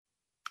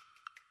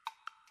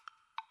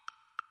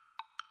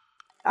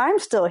I'm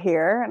still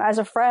here. And as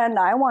a friend,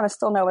 I want to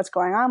still know what's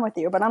going on with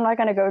you, but I'm not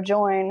going to go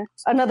join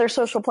another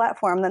social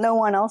platform that no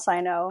one else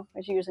I know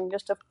is using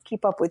just to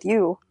keep up with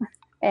you.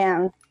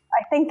 And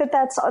I think that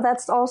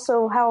that's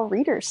also how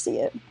readers see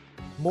it.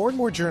 More and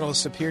more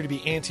journalists appear to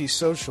be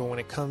antisocial when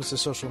it comes to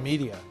social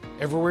media.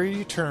 Everywhere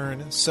you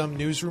turn, some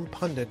newsroom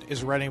pundit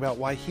is writing about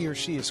why he or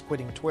she is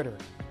quitting Twitter.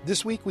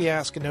 This week we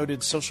ask a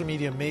noted social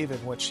media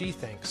maven what she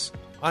thinks.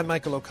 I'm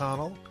Michael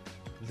O'Connell.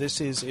 This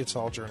is It's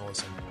All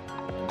Journalism.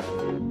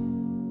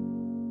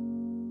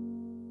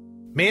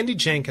 Mandy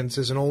Jenkins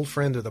is an old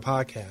friend of the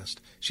podcast.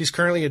 She's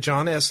currently a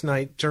John S.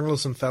 Knight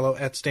Journalism Fellow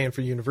at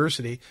Stanford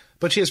University,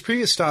 but she has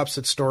previous stops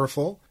at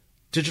Storeful,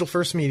 Digital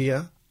First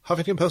Media,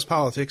 Huffington Post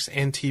Politics,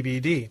 and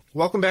TBD.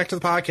 Welcome back to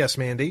the podcast,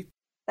 Mandy.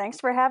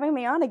 Thanks for having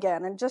me on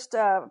again. And just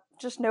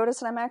noticed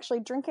that I'm actually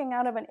drinking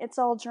out of an It's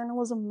All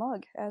Journalism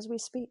mug as we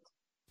speak.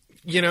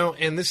 You know,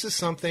 and this is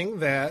something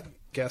that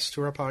guests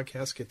to our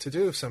podcast get to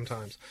do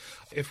sometimes.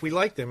 If we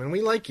like them, and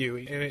we like you,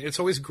 and it's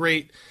always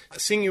great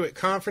seeing you at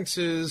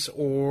conferences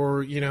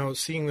or, you know,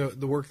 seeing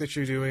the work that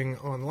you're doing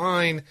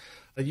online.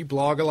 You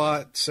blog a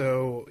lot,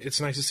 so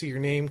it's nice to see your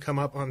name come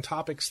up on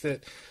topics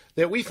that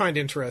we find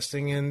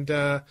interesting. And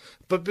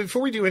but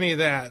before we do any of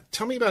that,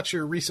 tell me about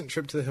your recent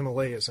trip to the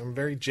Himalayas. I'm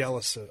very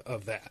jealous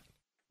of that.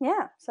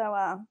 Yeah,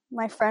 so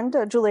my friend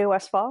Julia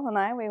Westfall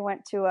and we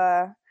went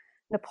to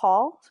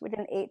Nepal. So we did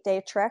an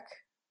 8-day trek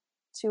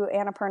to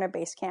Annapurna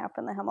Base Camp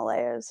in the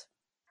Himalayas,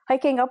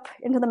 hiking up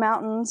into the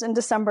mountains in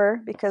December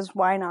because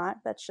why not?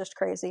 That's just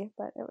crazy.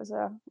 But it was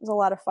a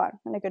lot of fun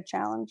and a good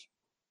challenge.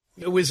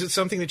 Was it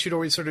something that you'd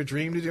always sort of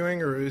dreamed of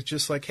doing, or it was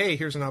just like, hey,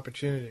 here's an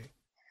opportunity? It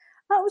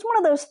was one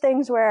of those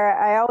things where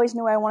I always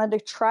knew I wanted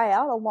to try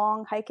out a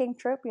long hiking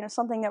trip, you know,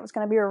 something that was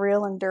going to be a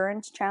real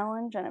endurance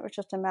challenge, and it was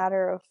just a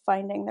matter of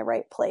finding the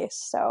right place.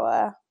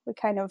 So we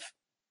kind of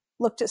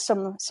looked at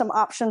some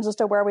options as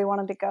to where we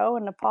wanted to go,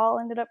 and Nepal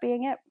ended up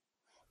being it.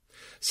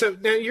 So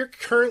now you're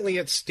currently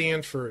at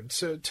Stanford.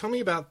 So tell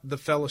me about the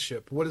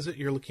fellowship. What is it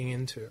you're looking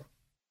into?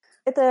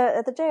 At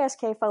the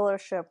JSK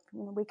Fellowship,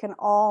 we can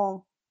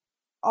all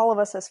of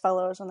us as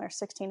fellows, and there's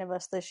 16 of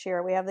us this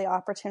year, we have the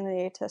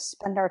opportunity to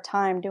spend our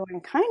time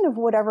doing kind of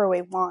whatever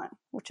we want,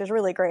 which is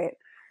really great.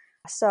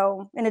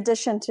 So in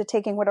addition to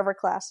taking whatever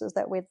classes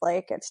that we'd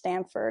like at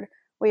Stanford,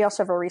 we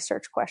also have a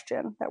research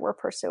question that we're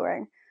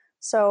pursuing.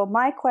 So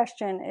my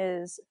question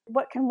is,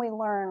 what can we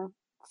learn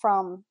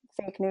from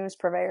fake news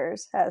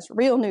purveyors as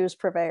real news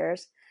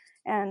purveyors?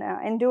 And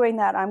in doing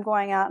that, I'm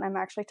going out and I'm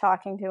actually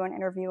talking to and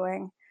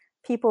interviewing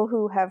people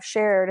who have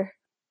shared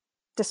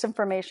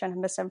disinformation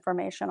and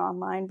misinformation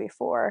online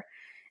before,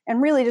 and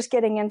really just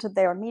getting into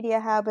their media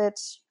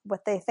habits,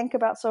 what they think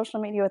about social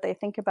media, what they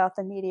think about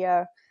the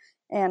media,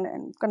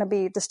 and going to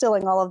be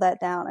distilling all of that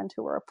down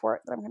into a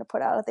report that I'm going to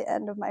put out at the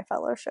end of my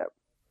fellowship.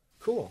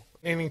 Cool.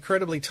 And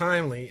incredibly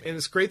timely. And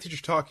it's great that you're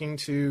talking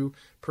to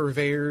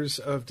purveyors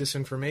of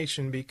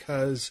disinformation,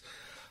 because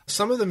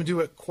some of them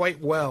do it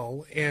quite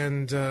well.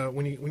 And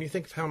when you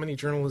think of how many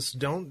journalists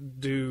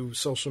don't do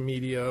social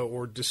media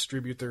or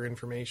distribute their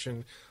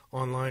information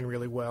online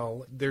really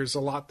well, there's a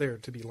lot there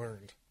to be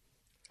learned.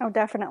 Oh,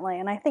 definitely.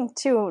 And I think,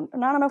 too,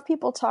 not enough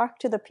people talk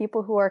to the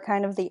people who are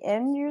kind of the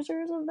end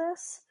users of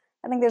this.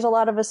 I think there's a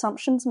lot of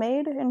assumptions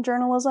made in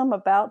journalism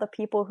about the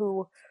people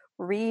who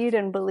read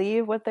and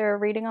believe what they're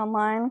reading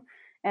online,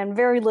 and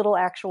very little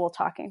actual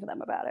talking to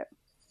them about it.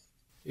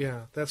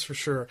 Yeah, that's for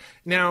sure.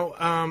 Now,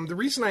 the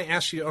reason I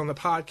asked you on the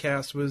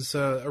podcast was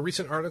a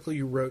recent article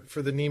you wrote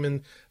for the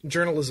Nieman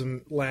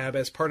Journalism Lab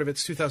as part of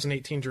its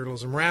 2018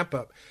 journalism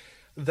wrap-up.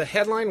 The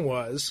headline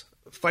was,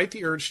 "Fight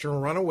the Urge to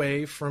Run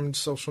Away from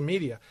Social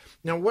Media."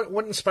 Now,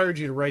 what inspired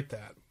you to write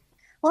that?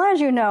 Well, as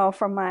you know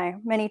from my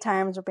many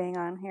times of being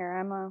on here,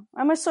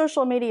 I'm a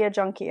social media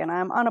junkie, and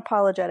I'm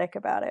unapologetic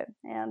about it.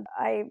 And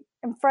I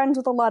am friends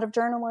with a lot of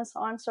journalists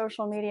on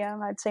social media.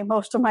 I'd say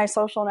most of my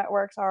social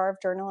networks are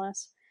of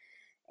journalists.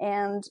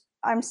 And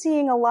I'm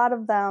seeing a lot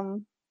of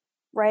them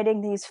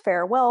writing these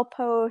farewell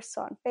posts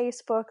on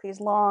Facebook, these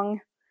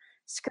long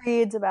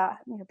screeds about,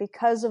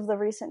 because of the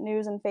recent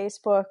news in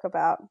Facebook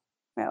about,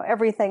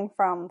 everything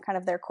from kind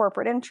of their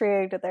corporate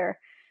intrigue to their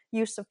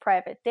use of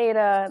private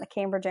data, the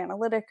Cambridge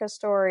Analytica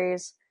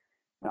stories,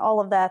 and all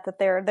of that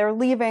they're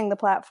leaving the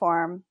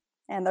platform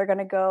and they're going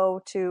to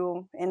go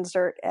to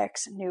insert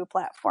X new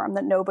platform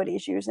that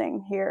nobody's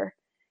using here.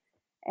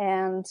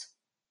 And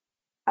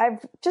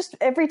I've just,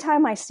 every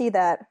time I see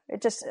that,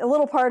 it just, a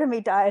little part of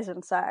me dies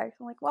inside.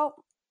 I'm like, well,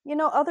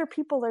 other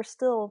people are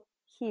still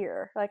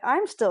here. Like,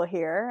 I'm still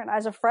here. And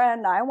as a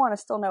friend, I want to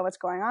still know what's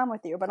going on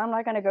with you, but I'm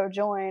not going to go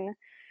join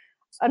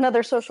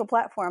another social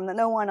platform that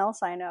no one else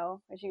I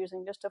know is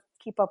using just to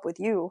keep up with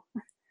you.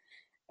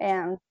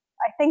 And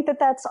I think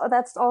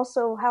that's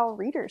also how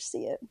readers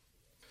see it.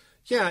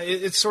 Yeah,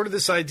 it's sort of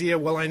this idea,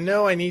 well, I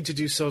know I need to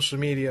do social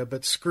media,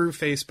 but screw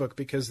Facebook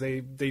because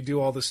they do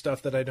all this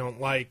stuff that I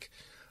don't like.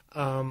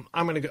 I'm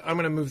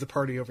gonna move the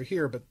party over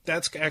here, but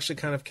that's actually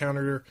kind of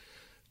counter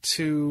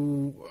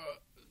to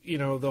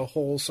the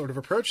whole sort of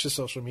approach to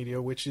social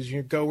media, which is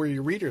you go where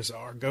your readers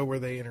are, go where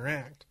they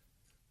interact.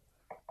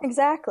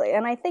 Exactly.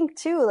 And I think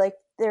too, like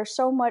there's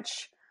so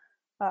much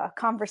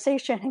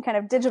conversation and kind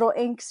of digital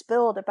ink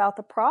spilled about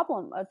the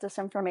problem of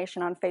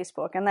disinformation on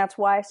Facebook, and that's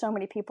why so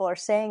many people are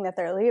saying that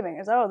they're leaving.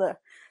 Is the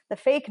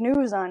fake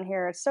news on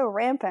here is so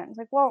rampant. It's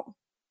like, well,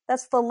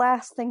 that's the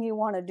last thing you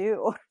want to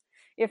do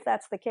if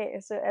that's the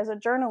case. As a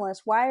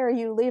journalist, why are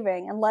you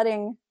leaving and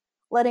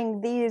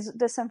letting these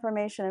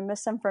disinformation and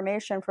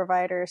misinformation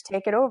providers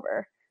take it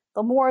over?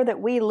 The more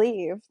that we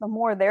leave, the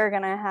more they're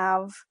going to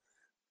have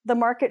the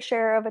market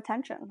share of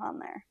attention on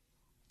there.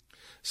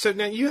 So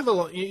now you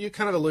have you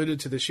kind of alluded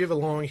to this. You have a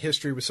long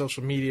history with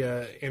social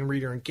media and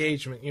reader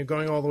engagement. You're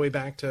going all the way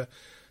back to,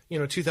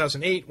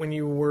 2008 when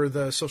you were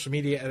the social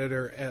media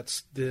editor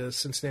at the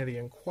Cincinnati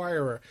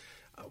Enquirer.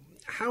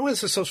 How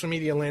has the social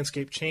media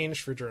landscape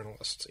changed for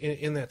journalists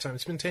in that time?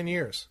 It's been 10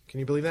 years. Can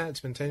you believe that? It's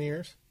been 10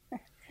 years?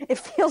 It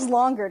feels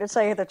longer, to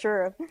tell you the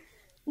truth.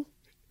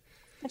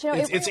 But,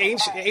 it's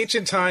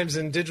ancient times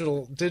and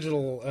digital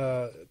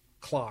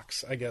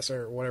clocks, I guess,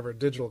 or whatever,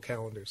 digital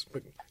calendars.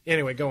 But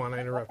anyway, go on. I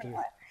interrupted you.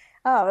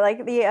 Oh, like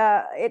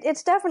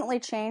it's definitely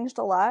changed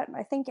a lot.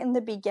 I think in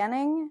the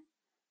beginning,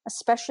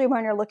 especially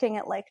when you're looking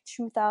at like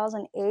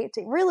 2008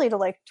 really to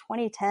like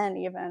 2010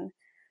 even,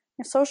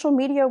 social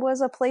media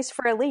was a place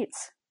for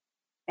elites.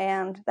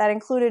 And that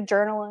included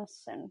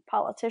journalists and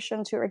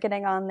politicians who were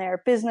getting on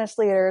there, business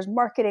leaders,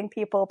 marketing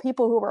people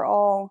who were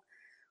all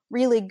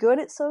really good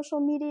at social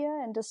media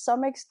and to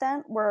some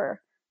extent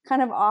were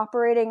kind of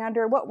operating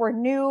under what were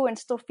new and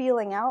still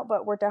feeling out,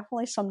 but were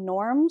definitely some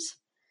norms.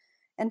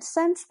 And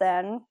since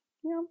then,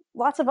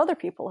 lots of other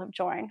people have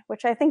joined,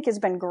 which I think has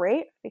been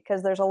great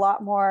because there's a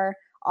lot more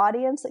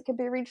audience that can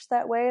be reached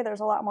that way. There's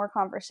a lot more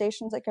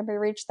conversations that can be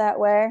reached that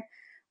way.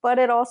 But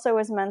it also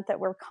has meant that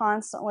we're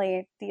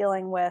constantly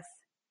dealing with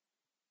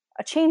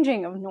a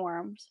changing of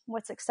norms,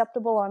 what's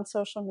acceptable on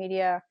social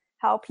media,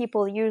 how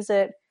people use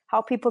it,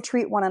 how people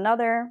treat one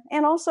another,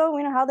 and also,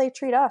 how they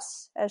treat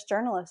us as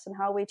journalists and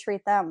how we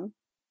treat them.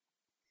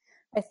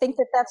 I think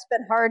that's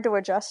been hard to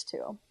adjust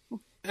to.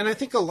 And I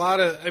think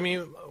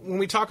when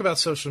we talk about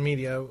social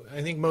media,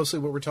 I think mostly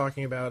what we're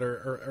talking about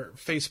are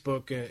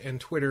Facebook and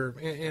Twitter,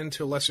 and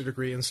to a lesser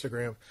degree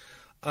Instagram.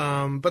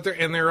 But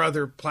there are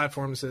other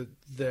platforms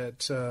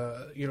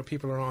that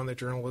people are on, that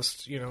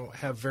journalists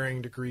have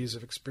varying degrees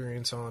of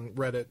experience on.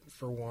 Reddit,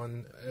 for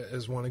one,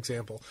 as one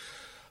example.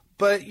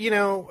 But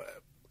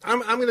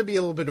I'm going to be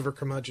a little bit of a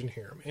curmudgeon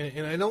here,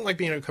 and I don't like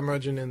being a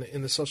curmudgeon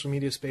in the social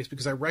media space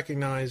because I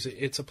recognize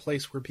it's a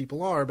place where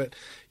people are. But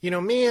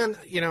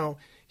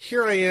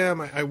here I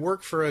am. I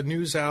work for a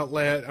news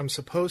outlet. I'm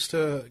supposed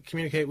to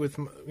communicate with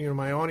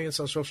my audience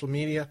on social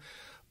media,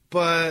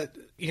 but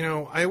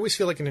I always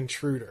feel like an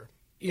intruder.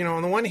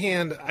 On the one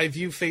hand, I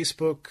view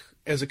Facebook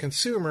as a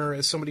consumer,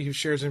 as somebody who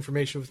shares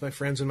information with my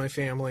friends and my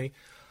family.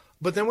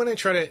 But then when I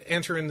try to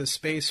enter in the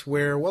space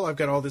where, I've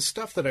got all this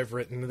stuff that I've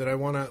written that I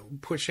want to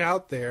push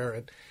out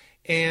there,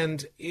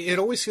 and it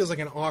always feels like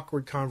an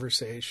awkward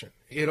conversation.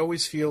 It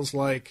always feels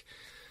like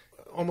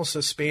almost a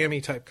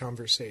spammy type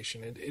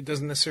conversation. It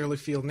doesn't necessarily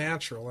feel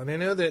natural. And I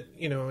know that,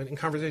 in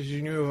conversations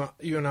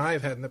you and I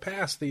have had in the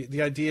past,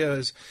 the idea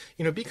is,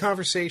 be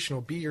conversational,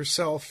 be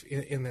yourself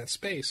in that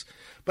space.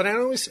 But I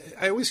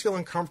always feel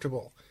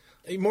uncomfortable.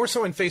 More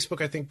so in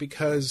Facebook, I think,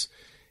 because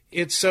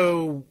it's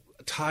so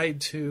tied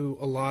to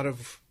a lot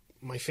of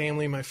my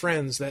family, my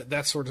friends,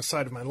 that sort of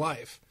side of my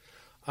life.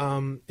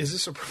 Is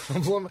this a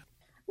problem?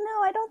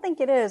 No, I don't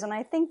think it is. And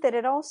I think that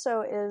it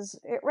also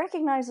it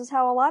recognizes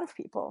how a lot of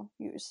people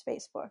use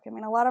Facebook. I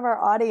mean, a lot of our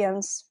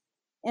audience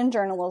in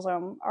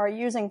journalism are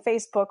using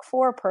Facebook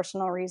for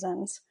personal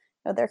reasons.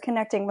 They're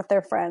connecting with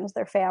their friends,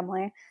 their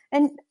family,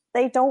 and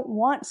they don't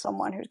want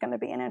someone who's going to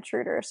be an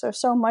intruder.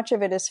 So much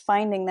of it is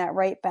finding that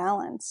right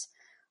balance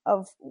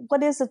of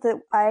what is it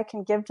that I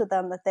can give to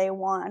them that they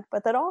want,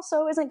 but that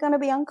also isn't going to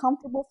be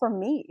uncomfortable for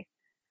me.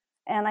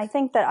 And I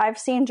think that I've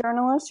seen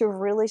journalists who've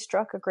really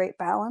struck a great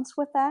balance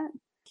with that.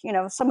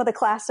 Some of the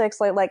classics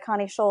like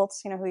Connie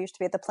Schultz, who used to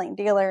be at the Plain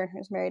Dealer,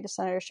 who's married to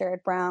Senator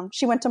Sherrod Brown.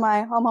 She went to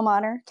my alma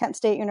mater, Kent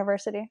State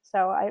University.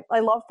 So I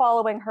love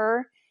following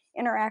her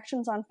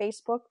interactions on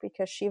Facebook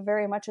because she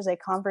very much is a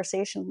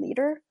conversation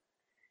leader.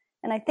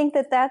 And I think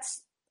that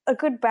that's a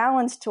good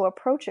balance to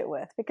approach it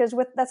with, because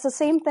that's the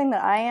same thing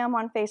that I am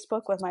on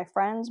Facebook with my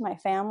friends, my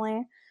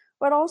family.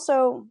 But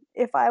also,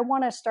 if I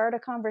want to start a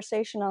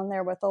conversation on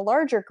there with a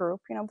larger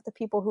group, with the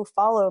people who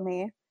follow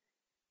me,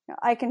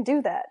 I can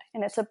do that.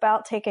 And it's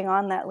about taking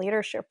on that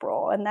leadership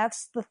role. And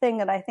that's the thing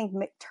that I think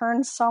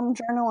turns some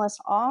journalists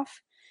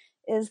off,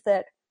 is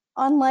that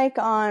unlike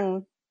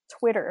on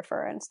Twitter,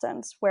 for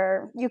instance,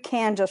 where you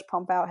can just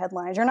pump out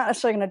headlines, you're not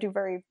necessarily going to do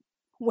very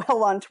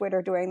well on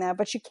Twitter doing that,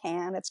 but you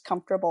can. It's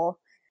comfortable.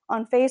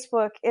 On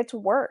Facebook, it's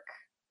work.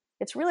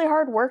 It's really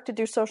hard work to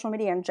do social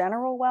media in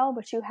general well,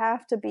 but you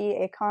have to be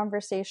a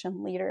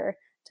conversation leader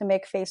to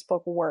make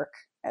Facebook work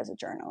as a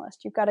journalist.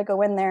 You've got to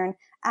go in there and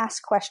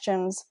ask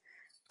questions,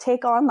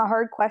 take on the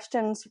hard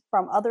questions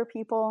from other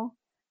people,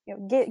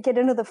 get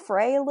into the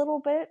fray a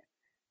little bit,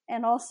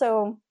 and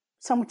also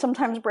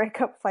sometimes break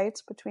up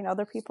fights between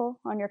other people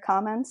on your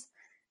comments.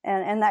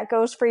 And that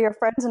goes for your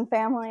friends and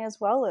family as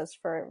well as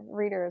for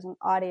readers and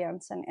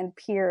audience and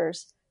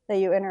peers that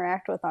you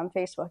interact with on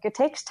Facebook. It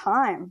takes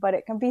time, but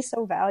it can be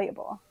so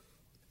valuable.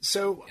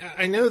 So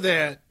I know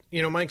that,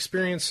 my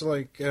experience,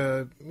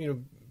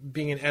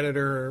 being an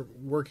editor,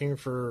 working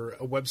for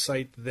a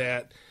website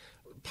that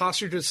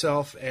postured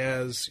itself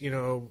as,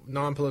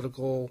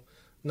 non-political,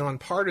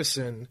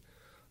 nonpartisan,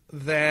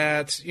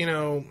 that,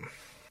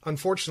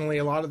 unfortunately,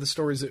 a lot of the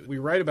stories that we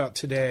write about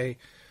today,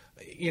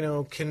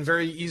 can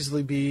very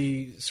easily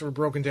be sort of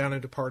broken down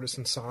into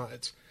partisan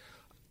sides.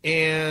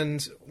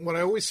 And what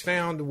I always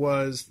found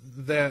was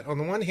that, on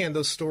the one hand,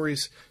 those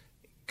stories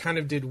kind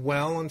of did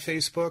well on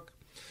Facebook,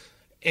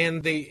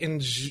 and they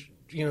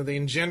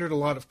engendered a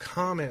lot of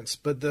comments,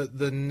 but the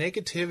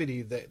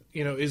negativity that,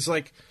 is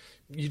like,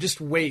 you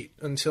just wait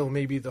until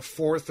maybe the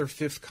fourth or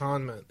fifth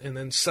comment, and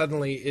then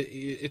suddenly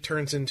it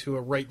turns into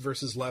a right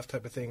versus left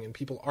type of thing, and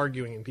people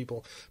arguing and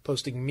people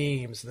posting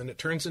memes, and then it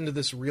turns into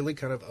this really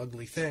kind of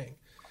ugly thing.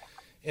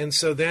 And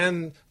so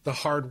then the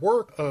hard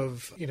work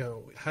of,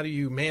 how do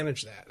you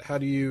manage that? How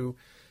do you,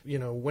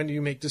 when do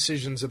you make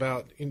decisions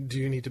about, do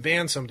you need to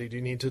ban somebody? Do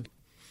you need to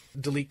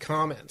delete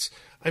comments?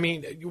 I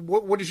mean,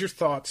 what is your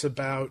thoughts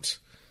about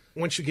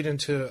once you get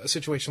into a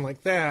situation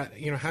like that,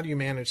 how do you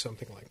manage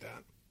something like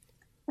that?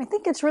 I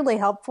think it's really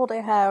helpful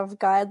to have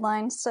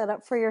guidelines set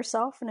up for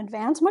yourself in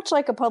advance, much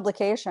like a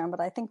publication, but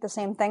I think the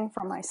same thing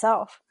for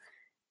myself.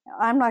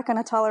 I'm not going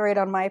to tolerate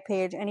on my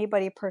page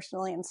anybody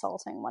personally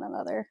insulting one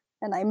another.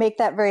 And I make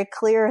that very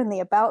clear in the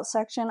About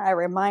section. I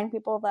remind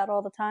people of that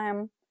all the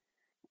time.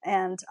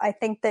 And I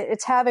think that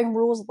it's having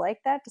rules like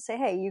that to say,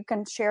 hey, you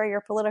can share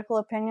your political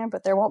opinion,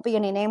 but there won't be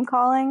any name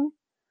calling.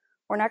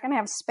 We're not going to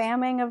have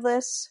spamming of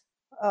this,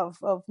 of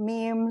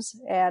memes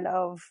and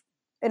of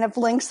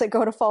links that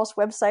go to false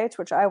websites,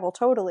 which I will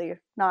totally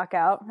knock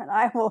out. And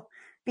I will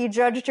be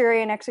judge,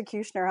 jury, and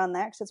executioner on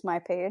that because it's my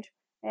page.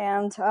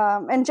 And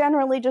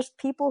generally just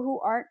people who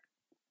aren't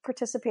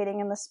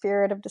participating in the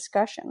spirit of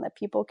discussion, that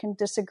people can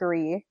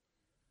disagree.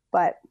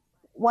 But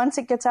once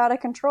it gets out of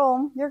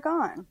control, you're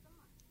gone.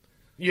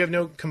 You have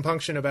no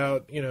compunction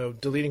about,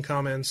 deleting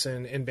comments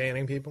and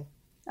banning people?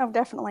 Oh,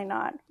 definitely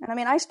not. And I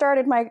mean, I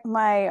started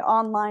my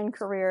online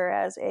career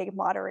as a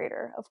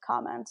moderator of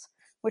comments,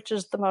 which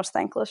is the most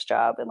thankless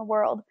job in the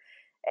world.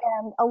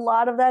 And a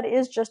lot of that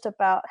is just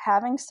about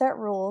having set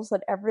rules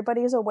that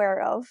everybody is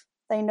aware of.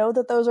 They know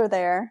that those are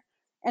there,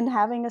 and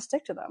having to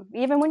stick to them,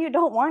 even when you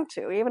don't want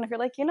to, even if you're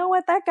like, you know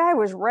what, that guy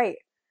was right,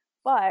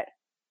 but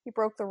he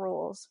broke the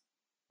rules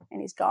and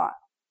he's gone.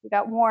 He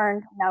got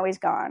warned, now he's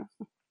gone.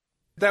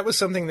 That was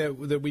something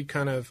that we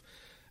kind of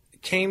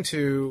came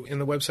to in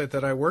the website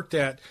that I worked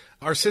at.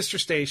 Our sister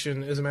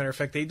station, as a matter of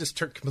fact, they just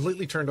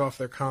completely turned off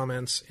their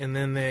comments, and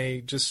then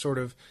they just sort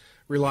of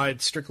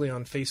relied strictly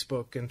on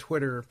Facebook and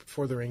Twitter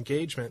for their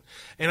engagement.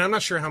 And I'm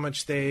not sure how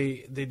much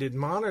they did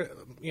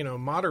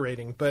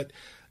moderating, but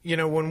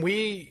when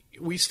we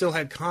still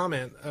had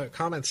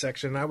comment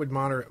section, I would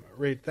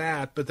moderate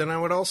that. But then I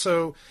would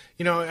also,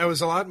 I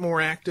was a lot more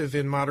active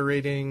in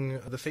moderating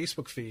the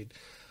Facebook feed.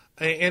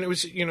 And it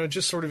was,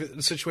 just sort of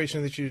the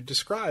situation that you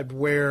described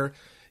where,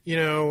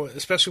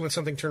 especially when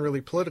something turned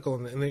really political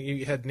and then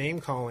you had name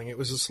calling, it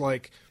was just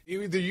like,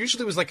 there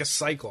usually was like a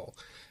cycle.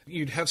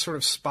 You'd have sort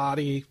of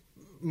spotty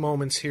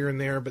moments here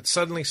and there, but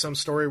suddenly some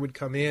story would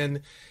come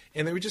in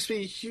and there would just be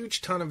a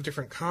huge ton of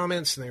different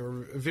comments and they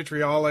were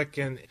vitriolic,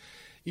 and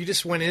you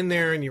just went in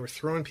there and you were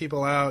throwing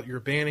people out, you were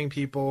banning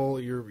people,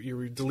 you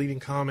were deleting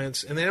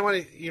comments. And then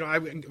I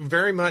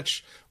very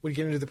much would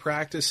get into the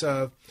practice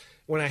of,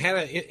 when I had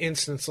an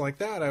instance like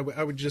that,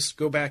 I would just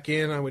go back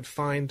in, I would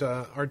find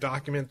our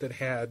document that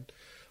had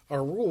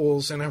our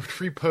rules, and I would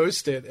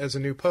repost it as a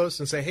new post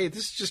and say, hey,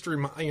 this is just,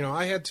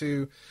 I had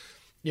to,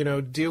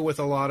 deal with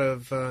a lot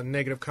of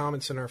negative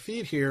comments in our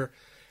feed here.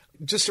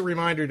 Just a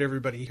reminder to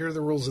everybody, here are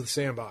the rules of the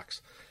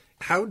sandbox.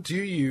 How do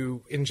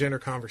you engender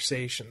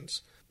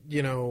conversations?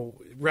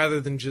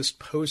 Rather than just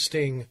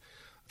posting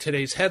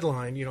today's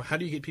headline, how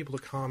do you get people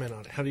to comment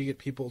on it? How do you get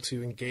people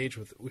to engage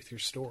with your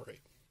story?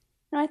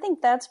 And I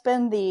think that's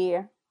been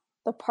the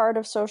part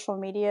of social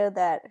media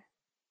that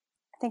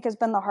I think has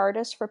been the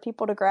hardest for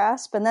people to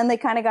grasp. And then they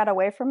kind of got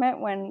away from it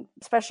when,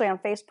 especially on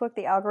Facebook,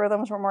 the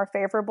algorithms were more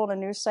favorable to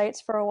news sites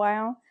for a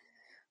while.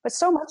 But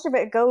so much of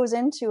it goes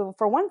into,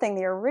 for one thing,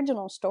 the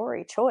original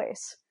story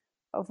choice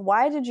of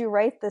why did you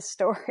write this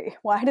story?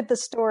 Why did the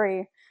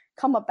story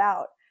come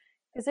about?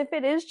 Because if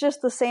it is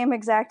just the same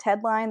exact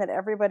headline that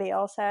everybody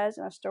else has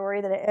and a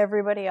story that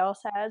everybody else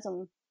has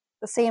and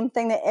the same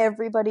thing that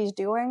everybody's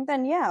doing,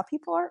 then yeah,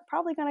 people aren't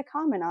probably going to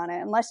comment on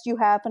it unless you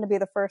happen to be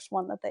the first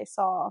one that they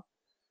saw.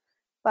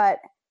 But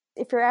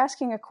if you're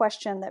asking a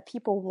question that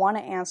people want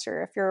to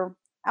answer, if you're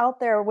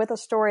out there with a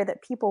story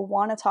that people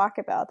want to talk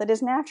about, that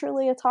is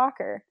naturally a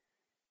talker,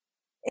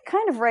 it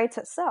kind of writes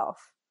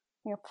itself.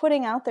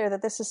 Putting out there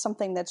that this is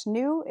something that's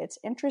new, it's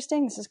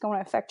interesting, this is going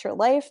to affect your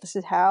life, this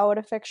is how it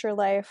affects your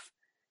life.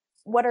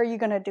 What are you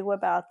going to do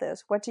about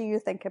this? What do you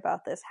think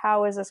about this?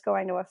 How is this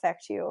going to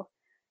affect you?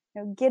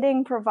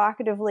 Getting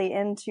provocatively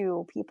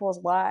into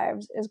people's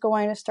lives is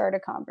going to start a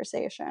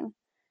conversation.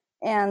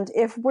 And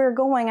if we're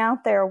going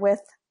out there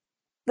with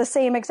the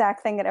same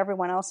exact thing that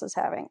everyone else is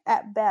having,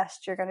 at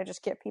best, you're going to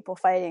just get people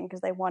fighting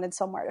because they wanted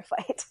somewhere to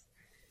fight.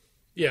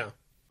 Yeah.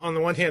 On the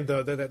one hand,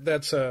 though,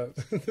 that's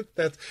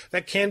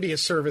that can be a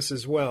service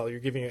as well. You're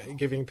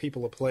giving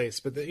people a place,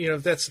 but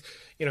if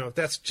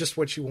that's just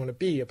what you want to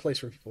be, a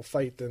place where people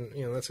fight, then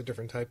that's a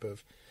different type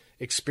of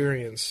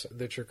experience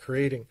that you're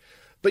creating.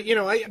 But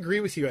I agree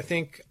with you. I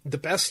think the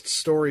best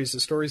stories, the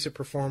stories that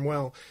perform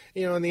well,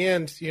 in the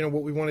end,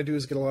 what we want to do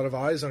is get a lot of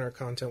eyes on our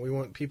content. We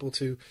want people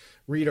to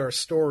read our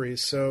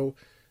stories, so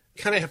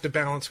kind of have to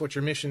balance what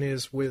your mission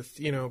is with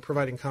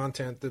providing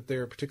content that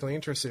they're particularly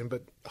interested in.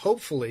 But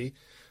hopefully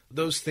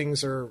those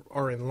things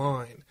are in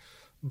line.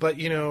 But,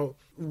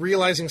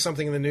 realizing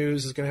something in the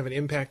news is going to have an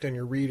impact on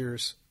your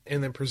readers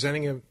and then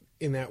presenting it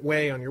in that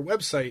way on your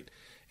website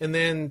and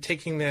then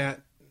taking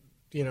that,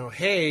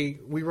 hey,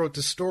 we wrote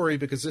this story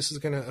because this is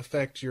going to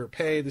affect your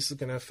pay. This is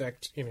going to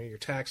affect, your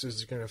taxes.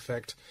 It's going to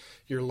affect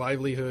your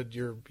livelihood,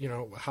 your,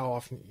 how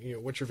often,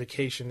 what your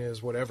vacation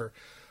is, whatever.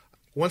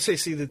 Once they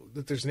see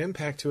that there's an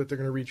impact to it, they're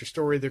going to read your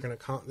story.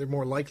 They're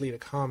more likely to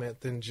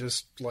comment than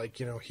just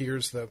like,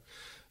 here's the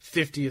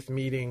 50th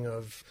meeting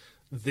of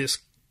this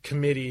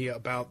committee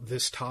about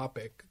this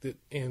topic,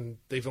 and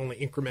they've only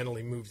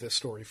incrementally moved this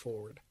story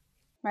forward.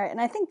 Right. And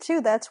I think,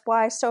 too, that's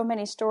why so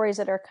many stories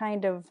that are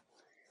kind of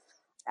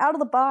out of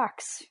the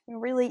box,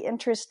 really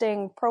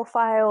interesting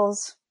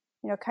profiles,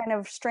 kind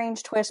of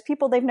strange twists,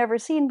 people they've never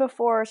seen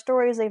before,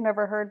 stories they've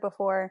never heard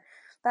before.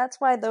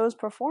 That's why those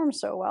perform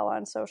so well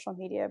on social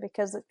media,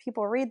 because if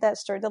people read that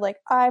story, they're like,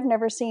 I've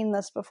never seen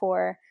this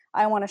before.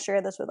 I want to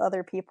share this with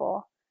other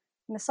people.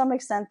 And to some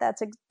extent,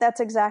 that's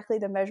exactly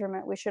the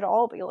measurement we should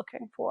all be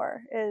looking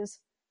for, is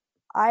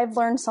I've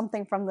learned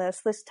something from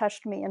this. This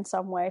touched me in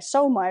some way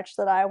so much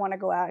that I want to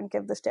go out and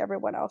give this to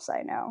everyone else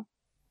I know.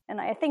 And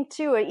I think,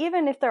 too,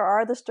 even if there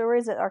are the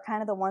stories that are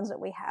kind of the ones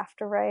that we have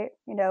to write,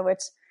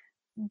 it's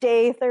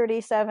day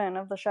 37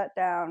 of the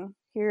shutdown.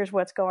 Here's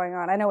what's going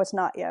on. I know it's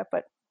not yet,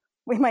 but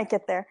we might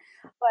get there.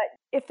 But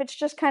if it's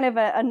just kind of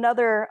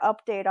another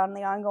update on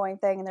the ongoing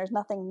thing and there's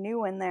nothing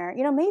new in there,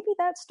 maybe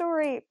that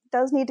story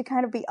does need to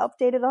kind of be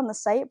updated on the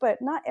site,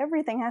 but not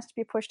everything has to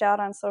be pushed out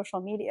on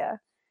social media.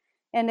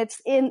 And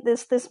it's in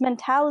this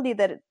mentality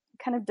that it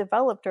kind of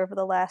developed over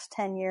the last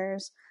 10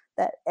 years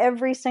that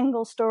every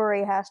single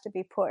story has to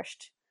be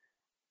pushed,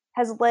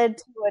 has led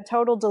to a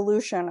total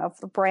dilution of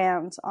the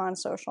brands on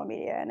social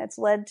media. And it's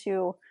led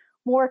to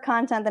more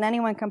content than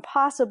anyone can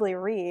possibly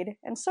read.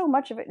 And so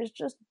much of it is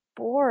just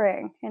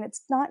boring and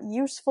it's not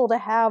useful to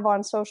have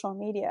on social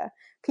media.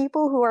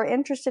 People who are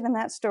interested in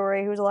that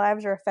story, whose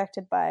lives are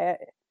affected by it,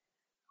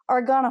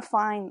 are gonna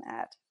find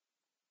that.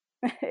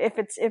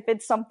 if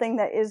it's something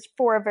that is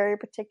for a very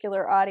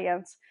particular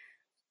audience.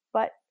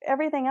 But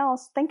everything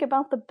else, think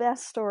about the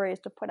best stories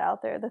to put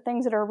out there, the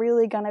things that are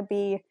really going to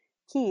be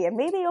key, and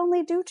maybe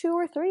only do 2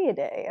 or 3 a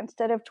day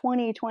instead of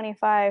 20,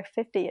 25,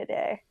 50 a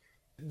day.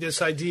 This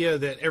idea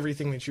that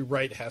everything that you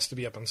write has to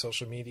be up on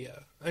social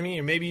media. I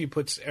mean, maybe you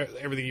put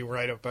everything you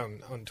write up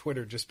on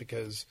Twitter just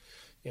because,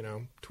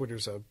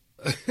 Twitter's a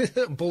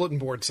bulletin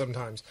board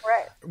sometimes.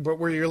 Right. But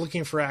where you're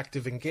looking for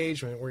active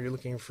engagement, where you're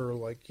looking for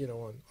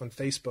on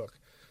Facebook,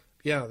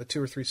 the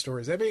 2 or 3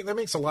 stories, that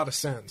makes a lot of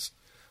sense.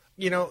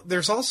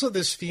 There's also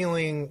this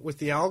feeling with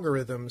the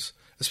algorithms,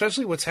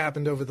 especially what's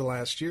happened over the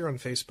last year on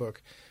Facebook,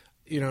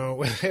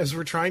 as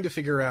we're trying to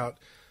figure out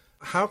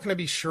how can I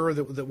be sure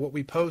that what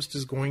we post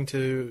is going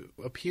to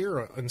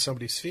appear on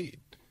somebody's feed.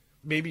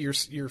 Maybe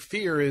your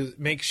fear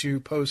makes you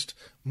post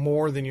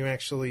more than you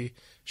actually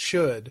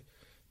should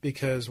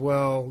because,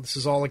 this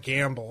is all a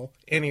gamble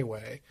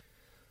anyway.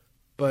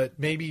 But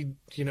maybe,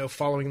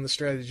 following the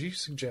strategy you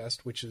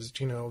suggest, which is,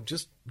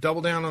 just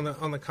double down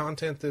on the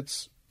content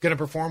that's going to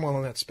perform well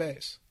in that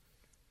space.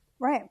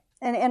 Right.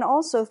 And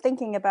also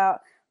thinking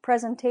about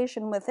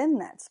presentation within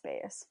that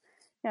space.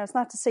 It's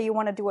not to say you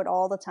want to do it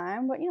all the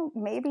time, but,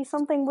 maybe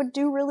something would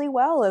do really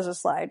well as a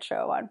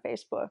slideshow on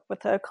Facebook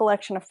with a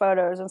collection of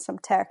photos and some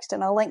text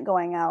and a link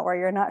going out where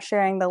you're not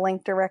sharing the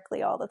link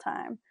directly all the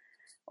time.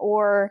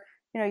 Or,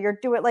 you're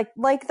doing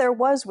like there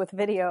was with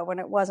video when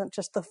it wasn't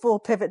just the full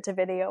pivot to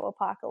video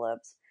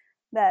apocalypse,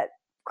 that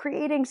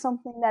creating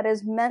something that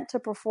is meant to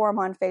perform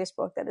on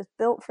Facebook, that is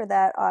built for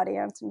that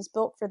audience and is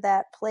built for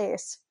that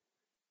place,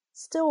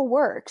 still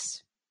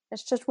works.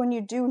 It's just when you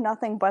do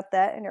nothing but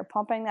that and you're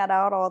pumping that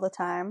out all the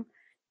time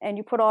and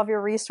you put all of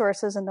your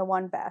resources into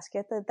one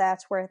basket,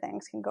 that's where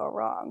things can go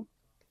wrong.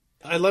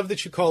 I love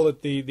that you call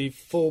it the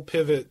full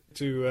pivot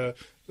to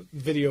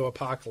video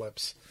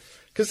apocalypse,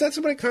 because that's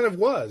what it kind of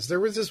was. There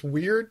was this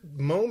weird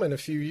moment a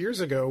few years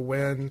ago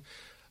when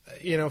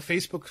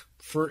Facebook,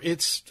 for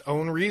its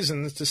own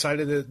reasons,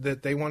 decided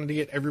that they wanted to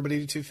get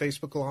everybody to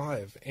Facebook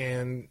Live,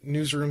 and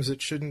newsrooms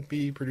that shouldn't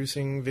be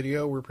producing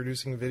video were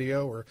producing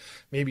video, or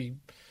maybe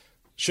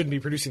shouldn't be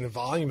producing the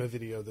volume of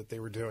video that they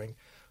were doing,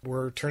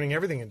 were turning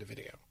everything into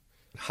video.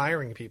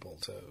 hiring people,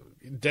 to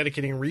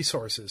dedicating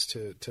resources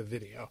to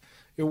video.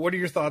 What are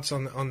your thoughts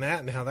on that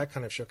and how that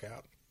kind of shook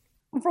out?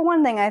 For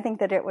one thing, I think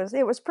that it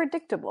was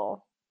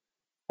predictable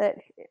that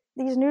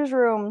these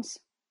newsrooms,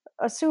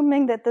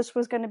 assuming that this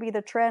was going to be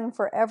the trend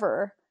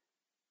forever,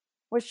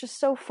 was just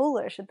so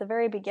foolish at the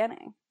very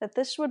beginning. That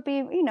this would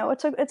be,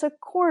 it's a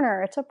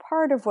corner, it's a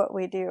part of what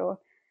we do.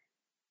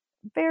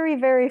 Very,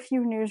 very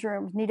few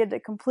newsrooms needed to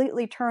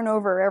completely turn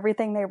over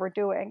everything they were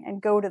doing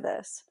and go to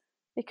this.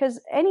 Because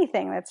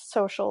anything that's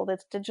social,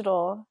 that's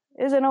digital,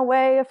 is in a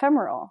way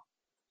ephemeral.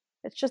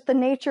 It's just the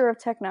nature of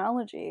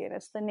technology, and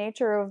it's the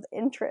nature of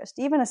interest,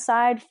 even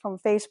aside from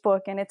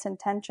Facebook and its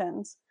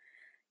intentions.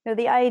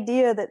 The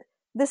idea that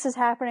this is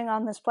happening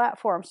on this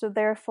platform, so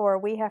therefore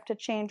we have to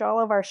change all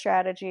of our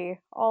strategy,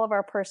 all of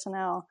our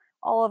personnel,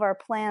 all of our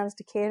plans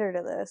to cater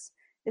to this.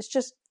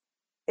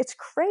 It's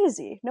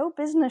crazy. No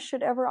business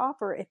should ever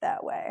operate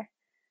that way.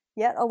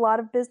 Yet a lot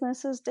of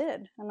businesses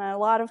did, and a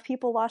lot of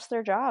people lost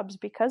their jobs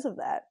because of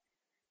that.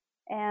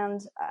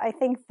 And I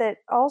think that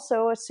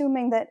also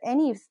assuming that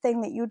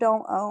anything that you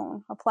don't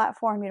own, a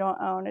platform you don't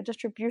own, a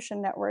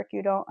distribution network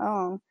you don't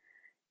own,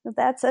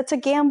 that's a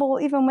gamble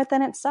even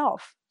within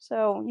itself.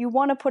 So you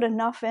want to put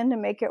enough in to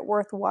make it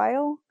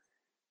worthwhile,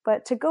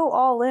 but to go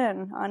all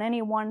in on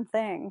any one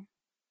thing,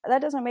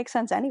 that doesn't make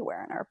sense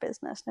anywhere in our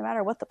business, no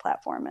matter what the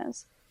platform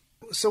is.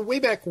 So way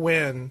back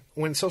when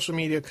social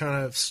media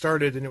kind of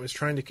started and it was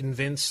trying to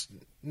convince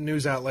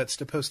news outlets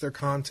to post their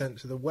content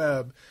to the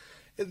web,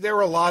 there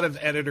were a lot of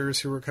editors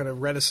who were kind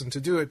of reticent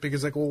to do it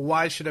because, like, well,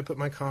 why should I put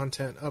my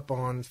content up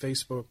on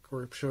Facebook,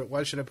 or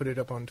why should I put it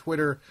up on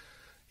Twitter,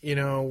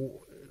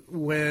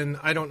 when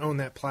I don't own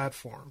that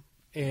platform?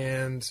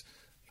 And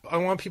I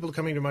want people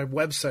coming to my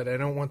website. I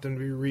don't want them to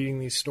be reading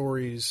these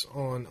stories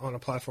on a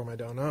platform I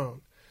don't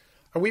own.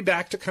 Are we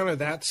back to kind of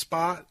that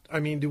spot?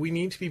 I mean, do we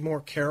need to be more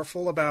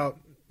careful about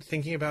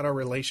thinking about our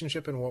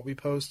relationship and what we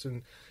post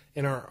and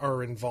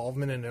our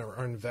involvement and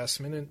our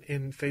investment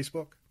in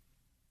Facebook?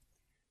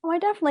 Well, I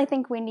definitely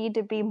think we need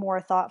to be more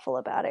thoughtful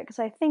about it, because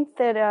I think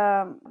that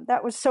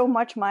that was so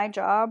much my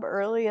job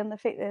early in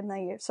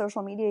the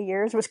social media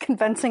years, was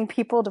convincing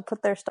people to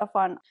put their stuff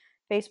on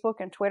Facebook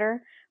and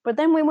Twitter. But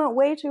then we went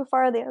way too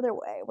far the other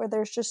way, where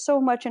there's just so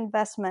much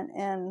investment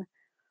in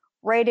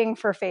writing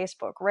for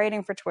Facebook,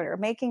 writing for Twitter,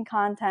 making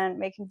content,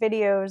 making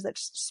videos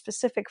that's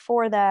specific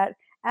for that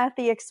at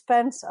the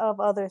expense of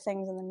other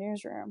things in the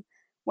newsroom,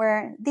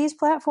 where these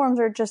platforms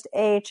are just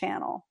a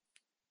channel.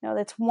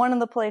 That's one of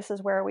the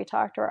places where we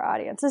talk to our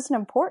audience. It's an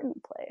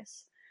important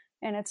place,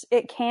 and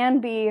it can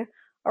be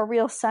a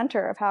real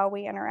center of how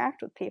we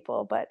interact with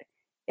people, but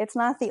it's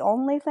not the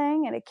only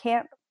thing, and it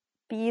can't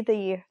be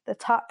the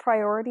top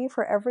priority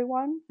for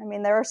everyone. I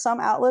mean, there are some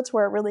outlets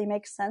where it really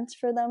makes sense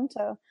for them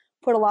to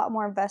put a lot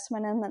more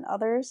investment in than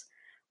others.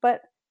 But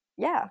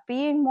yeah,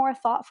 being more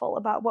thoughtful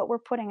about what we're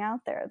putting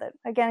out there. That,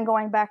 again,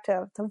 going back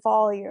to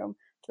volume,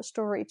 to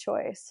story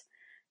choice,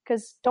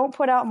 because don't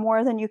put out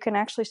more than you can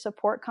actually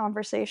support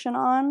conversation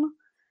on.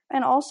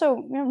 And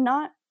also,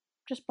 not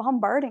just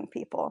bombarding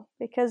people,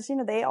 because,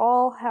 they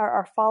all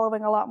are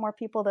following a lot more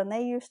people than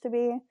they used to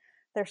be.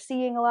 They're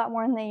seeing a lot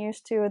more than they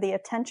used to. The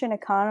attention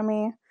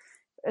economy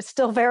is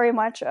still very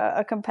much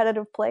a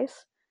competitive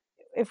place.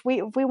 If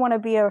we want to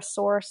be a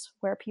source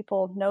where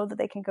people know that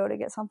they can go to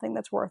get something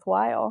that's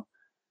worthwhile,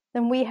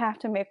 then we have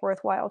to make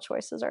worthwhile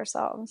choices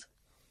ourselves.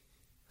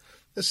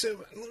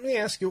 So let me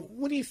ask you,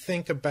 what do you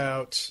think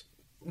about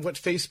what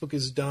Facebook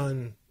has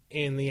done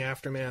in the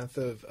aftermath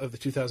of the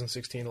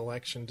 2016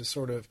 election to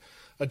sort of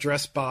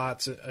address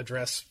bots,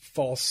 address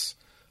false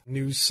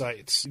news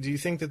sites? Do you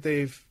think that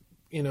they've,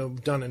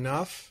 done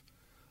enough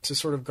to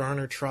sort of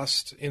garner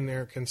trust in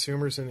their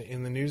consumers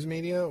in the news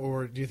media,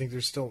 or do you think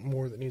there's still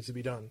more that needs to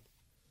be done?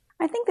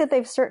 I think that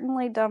they've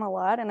certainly done a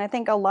lot, and I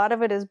think a lot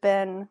of it has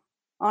been,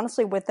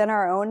 honestly, within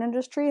our own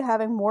industry.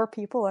 Having more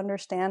people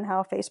understand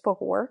how Facebook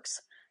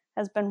works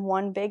has been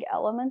one big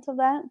element of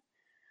that.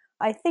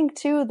 I think,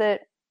 too,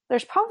 that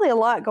there's probably a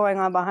lot going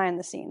on behind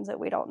the scenes that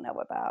we don't know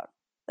about,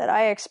 that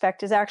I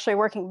expect is actually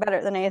working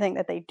better than anything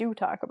that they do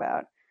talk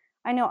about.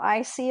 I know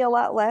I see a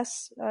lot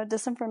less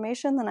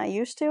disinformation than I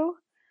used to,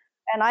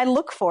 and I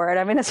look for it.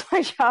 I mean, it's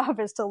my job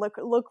is to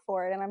look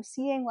for it, and I'm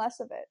seeing less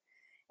of it.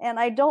 And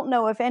I don't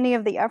know if any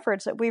of the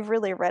efforts that we've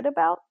really read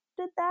about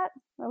did that,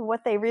 or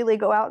what they really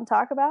go out and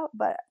talk about,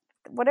 but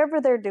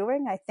whatever they're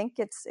doing, I think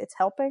it's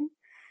helping.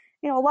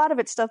 A lot of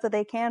it's stuff that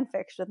they can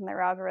fix within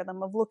their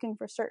algorithm of looking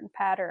for certain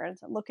patterns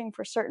and looking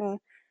for certain,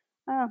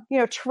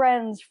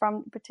 trends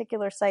from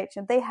particular sites.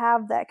 And they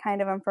have that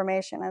kind of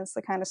information, and it's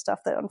the kind of stuff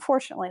that,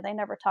 unfortunately, they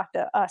never talk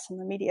to us in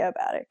the media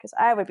about it, because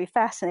I would be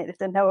fascinated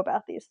to know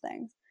about these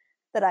things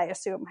that I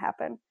assume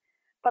happen.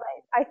 But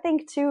I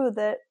think, too,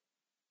 that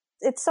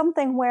it's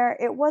something where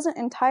it wasn't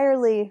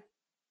entirely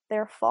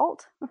their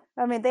fault.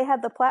 I mean, they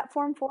had the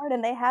platform for it,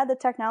 and they had the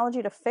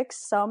technology to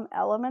fix some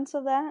elements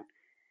of that.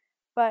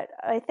 But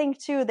I think,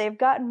 too, they've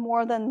gotten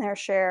more than their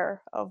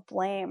share of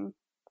blame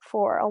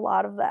for a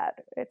lot of that.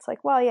 It's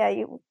like, well,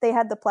 yeah, they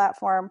had the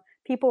platform.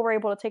 People were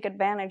able to take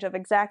advantage of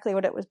exactly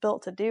what it was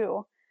built to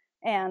do.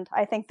 And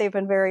I think they've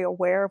been very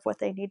aware of what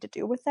they need to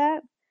do with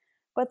that.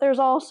 But there's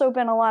also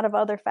been a lot of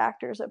other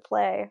factors at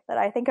play that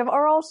I think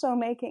are also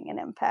making an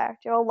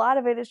impact. A lot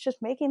of it is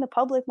just making the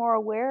public more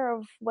aware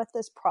of what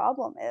this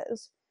problem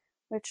is,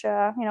 which,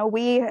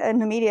 we in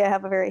the media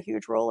have a very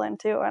huge role in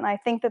too. And I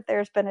think that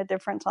there's been a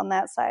difference on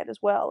that side as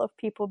well, of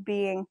people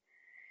being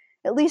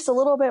at least a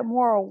little bit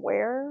more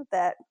aware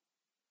that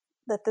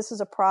this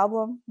is a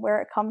problem,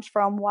 where it comes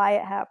from, why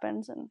it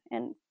happens,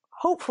 and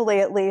hopefully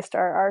at least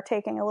are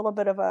taking a little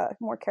bit of a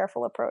more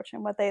careful approach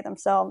in what they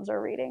themselves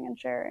are reading and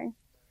sharing.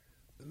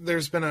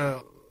 There's been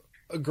a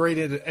great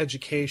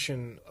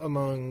education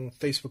among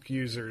Facebook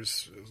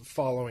users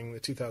following the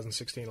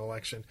 2016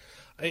 election.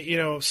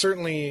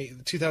 Certainly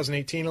the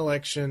 2018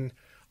 election,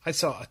 I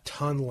saw a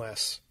ton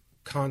less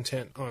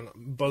content on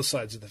both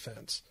sides of the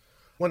fence.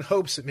 One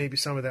hopes that maybe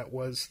some of that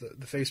was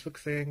the Facebook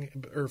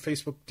thing, or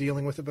Facebook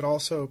dealing with it, but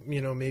also,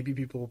 maybe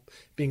people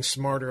being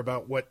smarter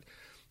about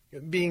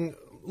being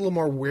a little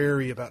more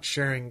wary about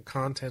sharing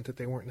content that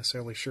they weren't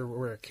necessarily sure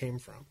where it came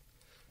from.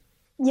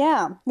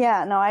 Yeah.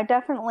 No, I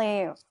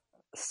definitely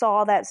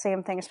saw that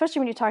same thing, especially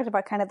when you talked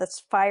about kind of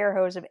this fire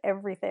hose of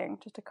everything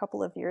just a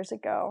couple of years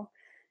ago.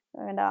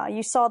 And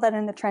you saw that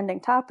in the trending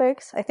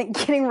topics. I think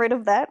getting rid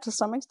of that to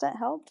some extent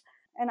helped.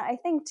 And I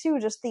think, too,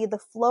 just the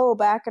flow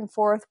back and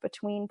forth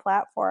between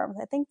platforms,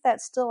 I think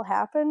that still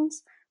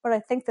happens, but I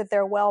think that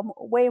they're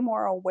way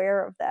more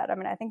aware of that. I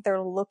mean, I think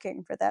they're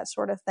looking for that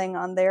sort of thing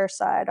on their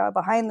side,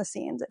 behind the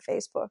scenes at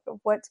Facebook, of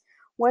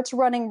what's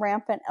running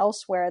rampant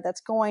elsewhere that's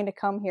going to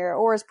come here,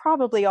 or is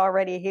probably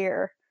already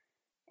here,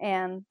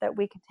 and that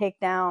we can take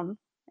down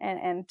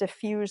and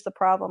diffuse the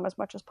problem as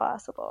much as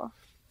possible.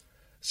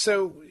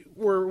 So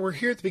we're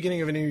here at the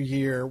beginning of a new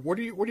year. What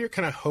are your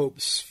kind of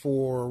hopes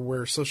for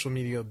where social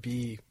media will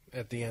be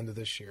at the end of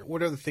this year?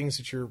 What are the things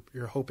that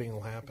you're hoping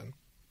will happen?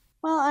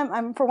 Well,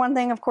 I'm for one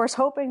thing, of course,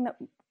 hoping that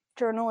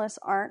journalists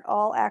aren't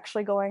all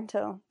actually going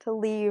to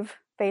leave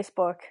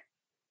Facebook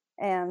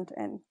and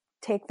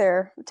take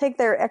their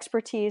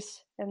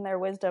expertise and their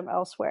wisdom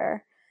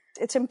elsewhere.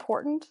 It's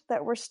important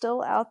that we're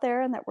still out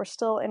there and that we're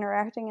still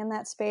interacting in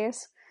that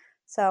space.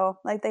 So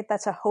I think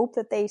that's a hope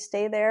that they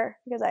stay there,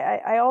 because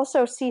I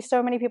also see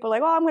so many people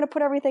like, I'm going to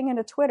put everything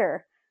into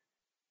Twitter.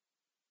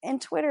 And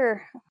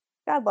Twitter,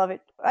 God love it.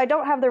 I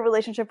don't have the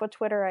relationship with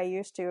Twitter I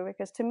used to,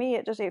 because to me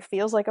it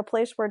feels like a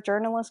place where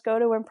journalists go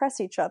to impress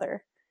each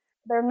other.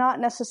 They're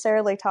not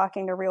necessarily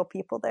talking to real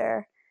people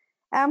there.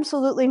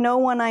 Absolutely no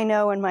one I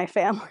know in my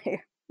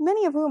family,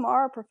 many of whom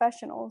are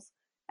professionals,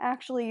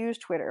 actually use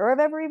Twitter or have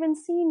ever even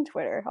seen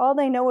Twitter. All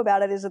they know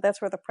about it is that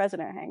that's where the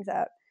president hangs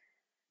out.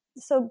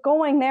 So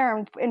going there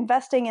and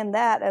investing in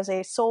that as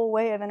a sole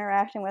way of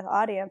interacting with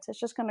audience, it's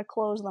just going to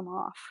close them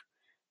off.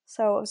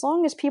 So as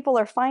long as people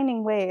are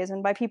finding ways,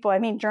 and by people I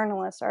mean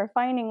journalists, are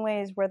finding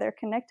ways where they're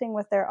connecting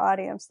with their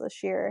audience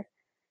this year,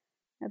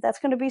 that's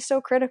going to be so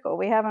critical.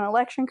 We have an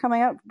election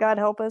coming up, God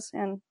help us,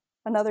 in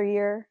another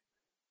year.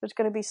 There's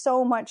going to be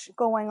so much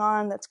going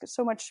on, that's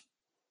so much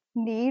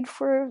need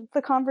for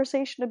the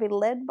conversation to be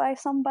led by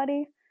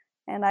somebody,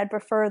 and I'd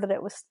prefer that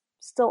it was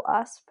still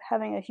us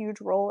having a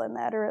huge role in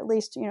that, or at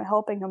least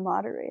helping to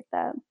moderate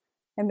that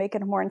and make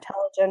it a more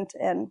intelligent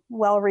and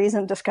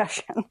well-reasoned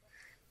discussion.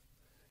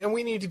 And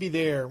we need to be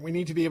there. We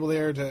need to be able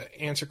there to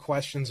answer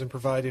questions and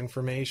provide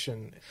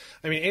information.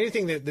 I mean,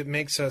 anything that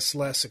makes us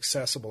less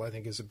accessible, I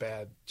think, is a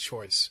bad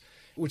choice,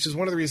 which is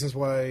one of the reasons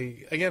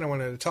why, again, I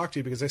wanted to talk to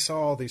you, because I saw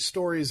all these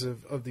stories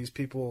of these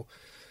people,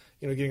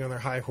 getting on their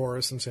high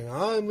horse and saying,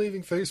 I'm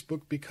leaving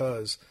Facebook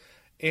because,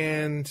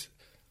 and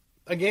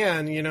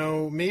again,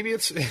 maybe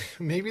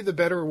the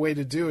better way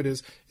to do it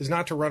is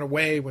not to run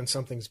away when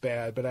something's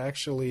bad, but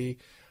actually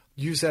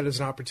use that as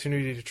an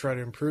opportunity to try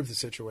to improve the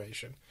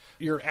situation.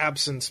 Your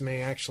absence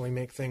may actually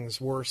make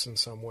things worse in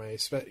some way,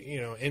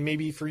 and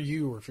maybe for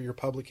you or for your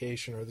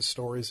publication or the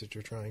stories that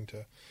you're trying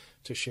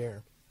to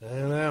share. I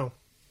don't know.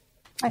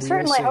 I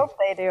certainly hope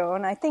they do.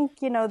 And I think,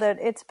 that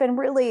it's been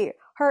really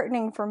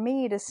heartening for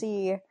me to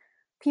see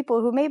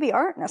people who maybe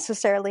aren't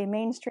necessarily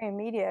mainstream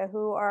media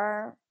who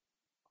are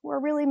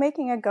really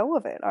making a go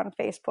of it on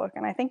Facebook.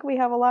 And I think we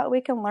have a lot we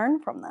can learn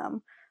from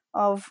them,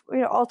 of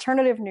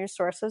alternative news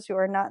sources who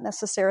are not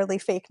necessarily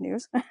fake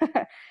news,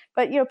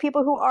 but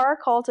people who are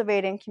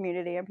cultivating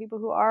community and people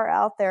who are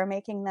out there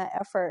making that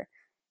effort.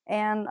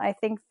 And I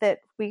think that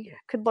we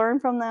could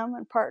learn from them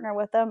and partner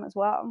with them as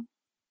well.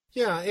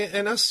 Yeah,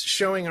 and us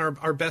showing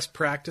our best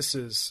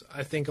practices,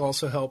 I think,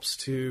 also helps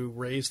to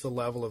raise the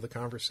level of the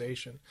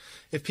conversation.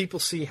 If people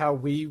see how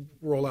we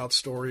roll out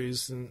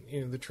stories and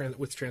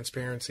with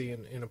transparency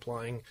and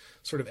applying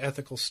sort of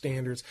ethical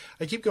standards,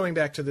 I keep going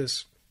back to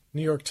this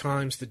New York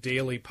Times The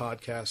Daily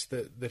podcast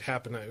that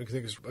happened, I think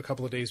it was a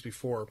couple of days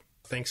before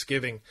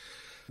Thanksgiving.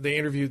 They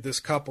interviewed this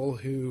couple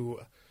who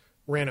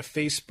ran a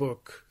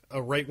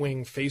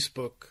right-wing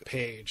Facebook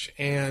page,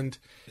 and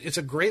it's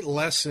a great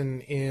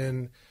lesson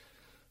in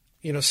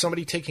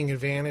somebody taking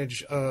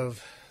advantage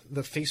of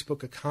the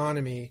Facebook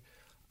economy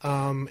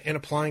and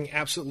applying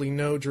absolutely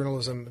no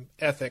journalism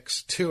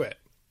ethics to it.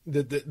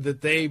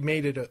 That they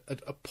made it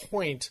a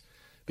point,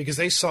 because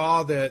they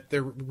saw that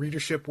their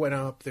readership went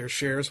up, their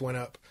shares went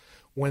up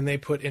when they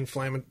put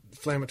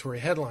inflammatory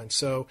headlines.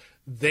 So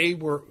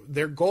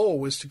their goal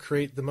was to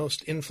create the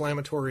most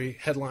inflammatory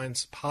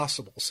headlines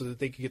possible so that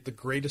they could get the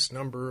greatest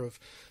number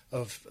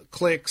of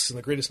clicks and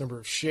the greatest number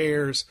of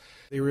shares.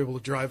 They were able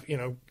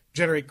to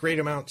generate great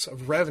amounts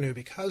of revenue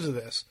because of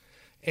this.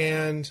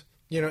 And,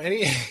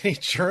 any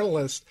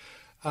journalist,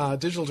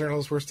 digital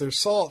journalist worth their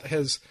salt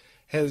has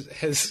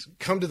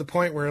come to the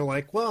point where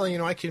like, well,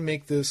 I can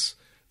make this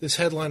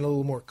headline a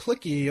little more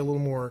clicky, a little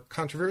more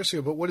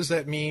controversial, but what does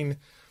that mean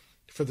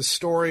for the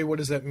story? What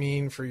does that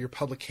mean for your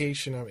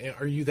publication? I mean,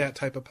 are you that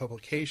type of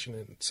publication?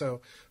 And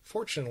so,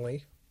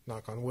 fortunately,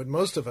 knock on wood,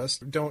 most of us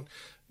don't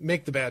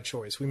make the bad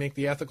choice. We make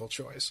the ethical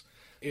choice.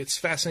 It's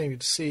fascinating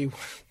to see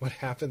what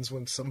happens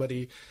when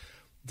somebody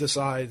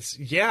decides,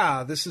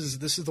 yeah, this is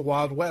the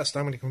Wild West.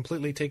 I'm going to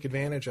completely take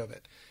advantage of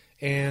it.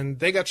 And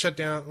they got shut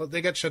down.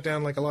 They got shut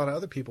down like a lot of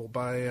other people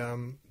by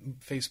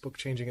Facebook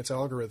changing its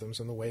algorithms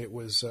and the way it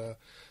was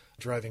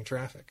driving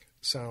traffic.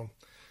 So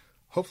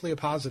hopefully a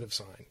positive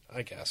sign,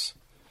 I guess.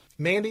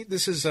 Mandy,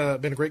 this has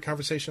been a great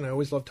conversation. I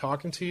always love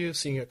talking to you,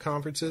 seeing you at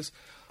conferences.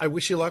 I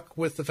wish you luck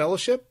with the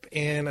fellowship,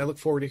 and I look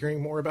forward to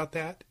hearing more about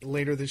that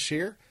later this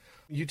year.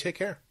 You take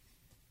care.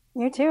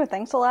 You too.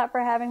 Thanks a lot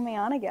for having me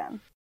on again.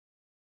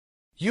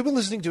 You've been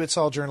listening to It's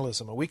All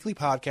Journalism, a weekly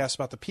podcast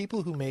about the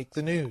people who make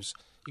the news.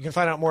 You can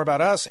find out more about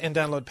us and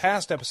download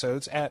past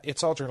episodes at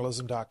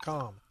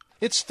itsalljournalism.com.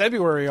 It's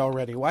February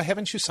already. Why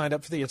haven't you signed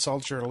up for the It's All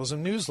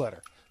Journalism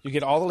newsletter? You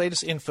get all the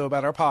latest info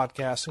about our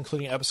podcast,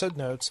 including episode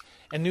notes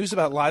and news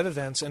about live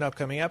events and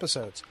upcoming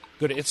episodes.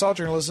 Go to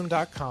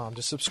itsalljournalism.com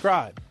to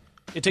subscribe.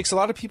 It takes a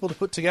lot of people to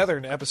put together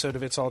an episode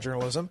of It's All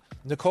Journalism.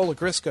 Nicole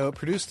Grisco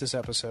produced this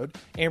episode.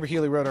 Amber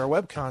Healy wrote our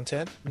web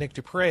content. Nick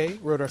Dupre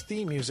wrote our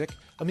theme music.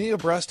 Amelia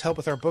Brust helped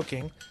with our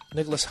booking.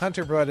 Nicholas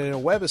Hunter provided a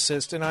web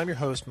assist, and I'm your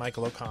host,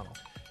 Michael O'Connell.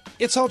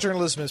 It's All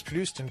Journalism is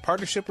produced in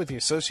partnership with the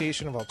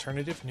Association of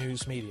Alternative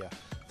News Media.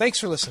 Thanks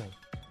for listening.